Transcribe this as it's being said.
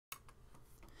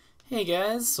Hey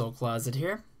guys, Soul Closet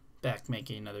here, back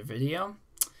making another video.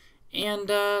 And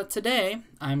today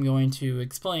I'm going to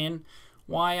explain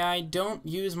why I don't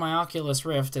use my Oculus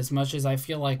Rift as much as I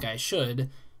feel like I should,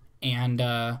 and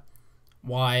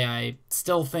why I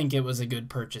still think it was a good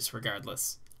purchase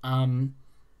regardless. I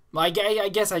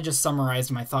guess I just summarized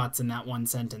my thoughts in that one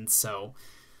sentence, so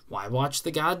why watch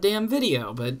the goddamn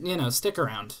video? But, you know, stick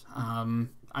around.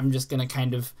 I'm just gonna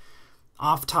kind of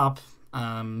off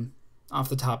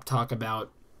the top talk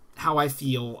about how I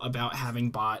feel about having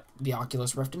bought the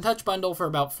Oculus Rift and Touch bundle for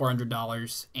about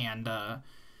 $400 and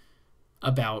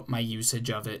about my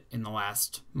usage of it in the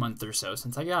last month or so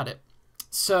since I got it.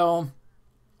 So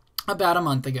about a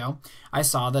month ago, I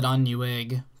saw that on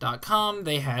Newegg.com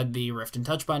they had the Rift and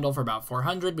Touch bundle for about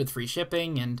 $400 with free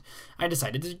shipping, and I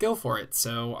decided to go for it.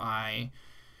 So I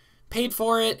paid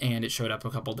for it, and it showed up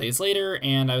a couple days later,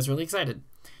 and I was really excited.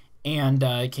 And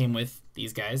it came with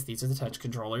these guys. These are the touch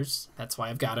controllers. That's why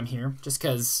I've got them here, just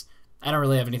because I don't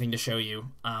really have anything to show you.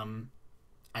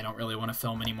 I don't really want to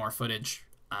film any more footage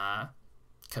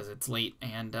because it's late,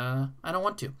 and I don't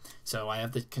want to. So I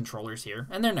have the controllers here,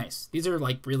 and they're nice. These are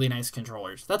like really nice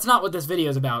controllers. That's not what this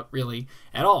video is about really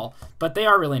at all, but they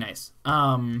are really nice.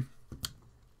 But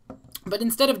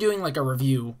instead of doing like a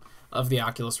review of the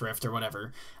Oculus Rift or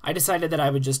whatever, I decided that I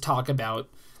would just talk about,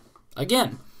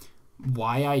 again,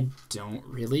 why I don't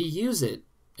really use it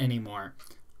anymore.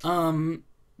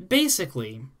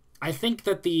 Basically, I think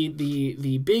that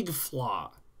the big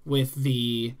flaw with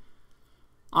the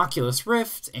Oculus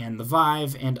Rift and the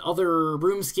Vive and other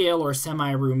room scale or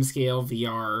semi-room scale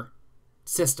VR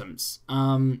systems,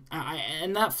 and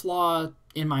that flaw,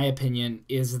 in my opinion,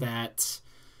 is that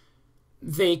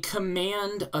they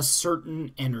command a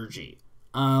certain energy.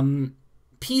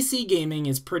 PC gaming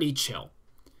is pretty chill.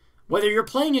 Whether you're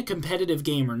playing a competitive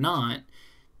game or not,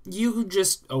 you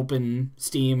just open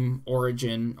Steam,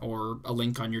 Origin, or a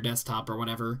link on your desktop or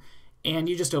whatever, and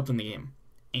you just open the game.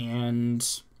 And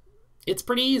it's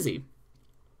pretty easy.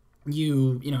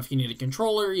 You know, if you need a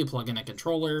controller, you plug in a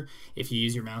controller. If you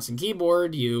use your mouse and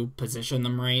keyboard, you position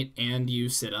them right, and you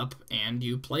sit up and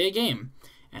you play a game.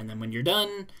 And then when you're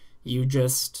done, you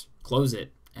just close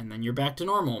it, and then you're back to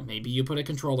normal. Maybe you put a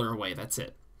controller away, that's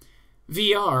it.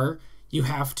 VR, you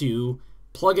have to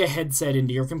plug a headset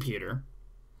into your computer.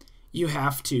 You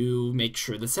have to make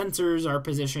sure the sensors are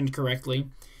positioned correctly.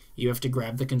 You have to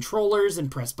grab the controllers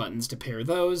and press buttons to pair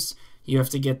those. You have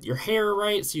to get your hair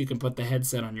right so you can put the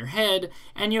headset on your head.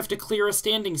 And you have to clear a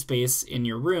standing space in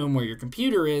your room where your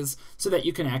computer is so that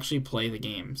you can actually play the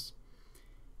games.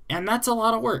 And that's a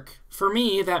lot of work. For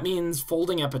me, that means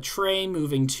folding up a tray,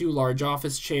 moving 2 large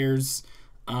office chairs,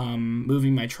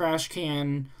 moving my trash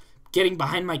can, getting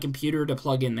behind my computer to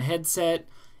plug in the headset,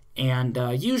 and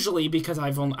usually, because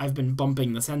I've been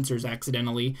bumping the sensors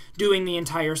accidentally, doing the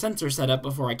entire sensor setup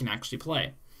before I can actually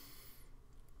play.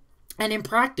 And in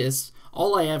practice,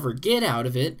 all I ever get out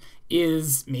of it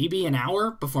is maybe an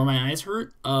hour before my eyes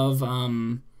hurt of,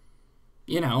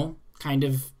 you know, kind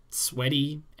of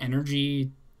sweaty, energy-sucking,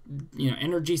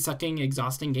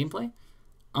 exhausting gameplay.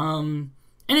 And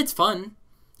it's fun.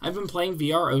 I've been playing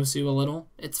VR Osu a little.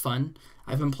 It's fun.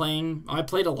 I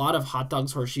played a lot of Hot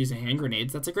Dogs, Horseshoes, and Hand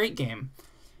Grenades. That's a great game.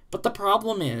 But the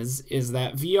problem is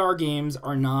that VR games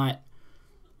are not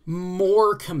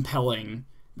more compelling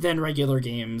than regular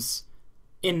games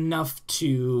enough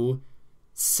to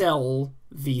sell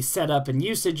the setup and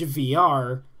usage of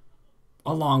VR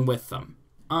along with them.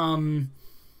 VR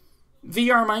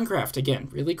Minecraft, again,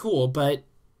 really cool, but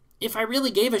if I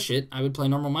really gave a shit, I would play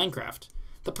normal Minecraft.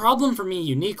 The problem for me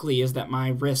uniquely is that my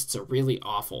wrists are really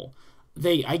awful.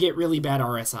 I get really bad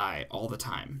RSI all the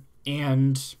time.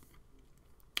 And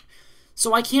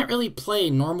so I can't really play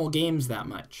normal games that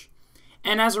much.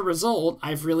 And as a result,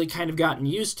 I've really kind of gotten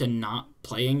used to not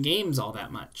playing games all that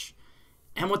much.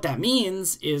 And what that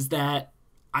means is that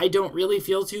I don't really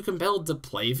feel too compelled to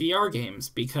play VR games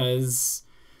because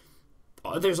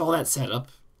there's all that setup.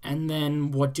 And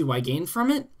then what do I gain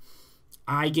from it?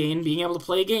 I gain being able to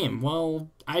play a game. Well,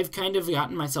 I've kind of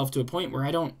gotten myself to a point where I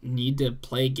don't need to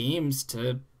play games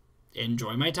to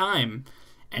enjoy my time.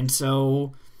 And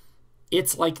so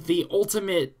it's like the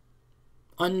ultimate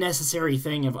unnecessary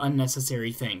thing of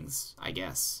unnecessary things, I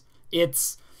guess.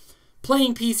 It's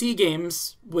playing PC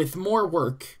games with more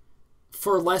work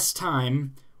for less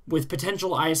time with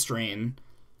potential eye strain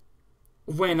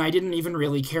when I didn't even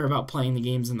really care about playing the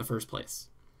games in the first place.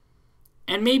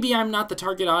 And maybe I'm not the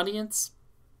target audience,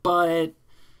 but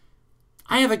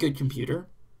I have a good computer,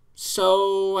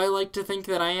 so I like to think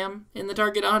that I am in the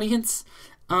target audience,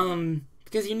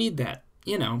 because you need that.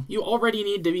 you know, you already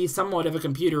need to be somewhat of a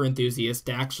computer enthusiast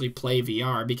to actually play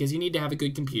VR, because you need to have a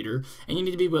good computer and you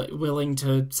need to be willing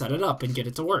to set it up and get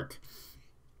it to work.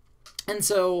 And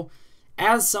so,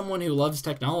 as someone who loves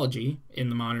technology in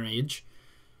the modern age,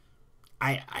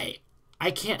 I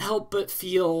can't help but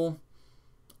feel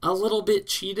a little bit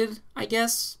cheated, I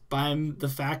guess, by the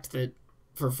fact that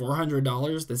for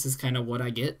 $400, this is kind of what I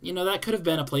get. You know, that could have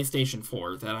been a PlayStation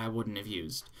 4 that I wouldn't have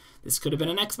used. This could have been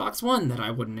an Xbox One that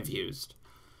I wouldn't have used.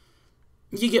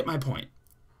 You get my point.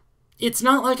 It's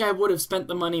not like I would have spent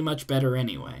the money much better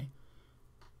anyway.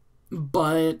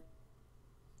 But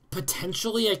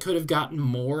potentially I could have gotten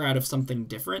more out of something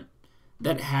different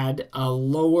that had a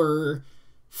lower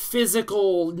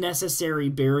physical necessary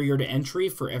barrier to entry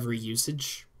for every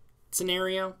usage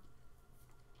scenario.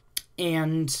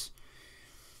 And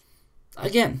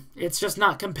again, it's just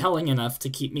not compelling enough to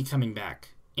keep me coming back.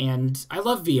 And I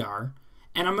love VR,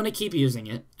 and I'm going to keep using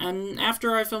it. And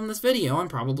after I film this video, I'm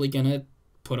probably going to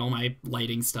put all my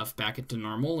lighting stuff back into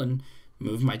normal and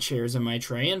move my chairs and my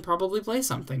tray and probably play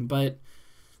something. But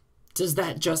does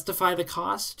that justify the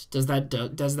cost? Does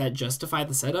that justify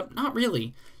the setup? Not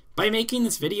really. By making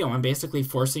this video, I'm basically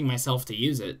forcing myself to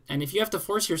use it. And if you have to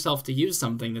force yourself to use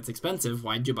something that's expensive,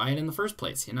 why'd you buy it in the first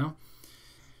place, you know?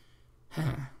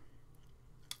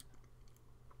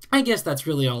 I guess that's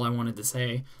really all I wanted to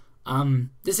say.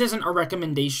 This isn't a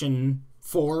recommendation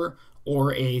for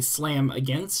or a slam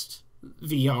against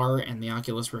VR and the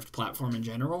Oculus Rift platform in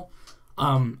general.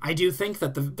 I do think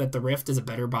that the Rift is a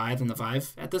better buy than the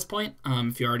Vive at this point,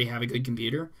 if you already have a good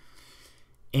computer.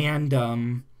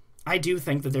 And I do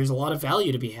think that there's a lot of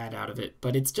value to be had out of it,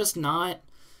 but it's just not...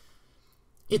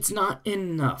 It's not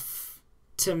enough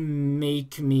to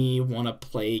make me want to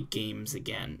play games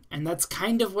again. And that's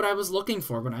kind of what I was looking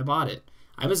for when I bought it.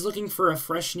 I was looking for a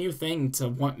fresh new thing to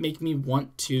make me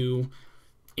want to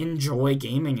enjoy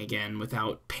gaming again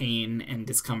without pain and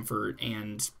discomfort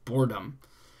and boredom.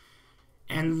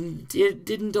 And it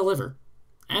didn't deliver.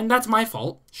 And that's my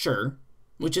fault, sure.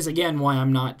 Which is, again, why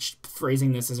I'm not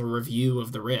phrasing this as a review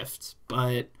of the Rift.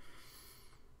 But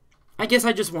I guess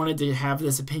I just wanted to have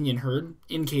this opinion heard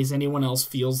in case anyone else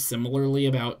feels similarly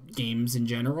about games in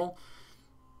general.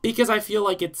 Because I feel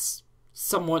like it's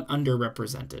somewhat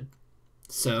underrepresented.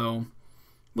 So,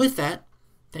 with that,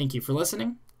 thank you for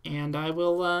listening. And I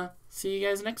will see you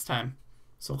guys next time.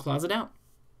 So close it out.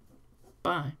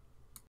 Bye.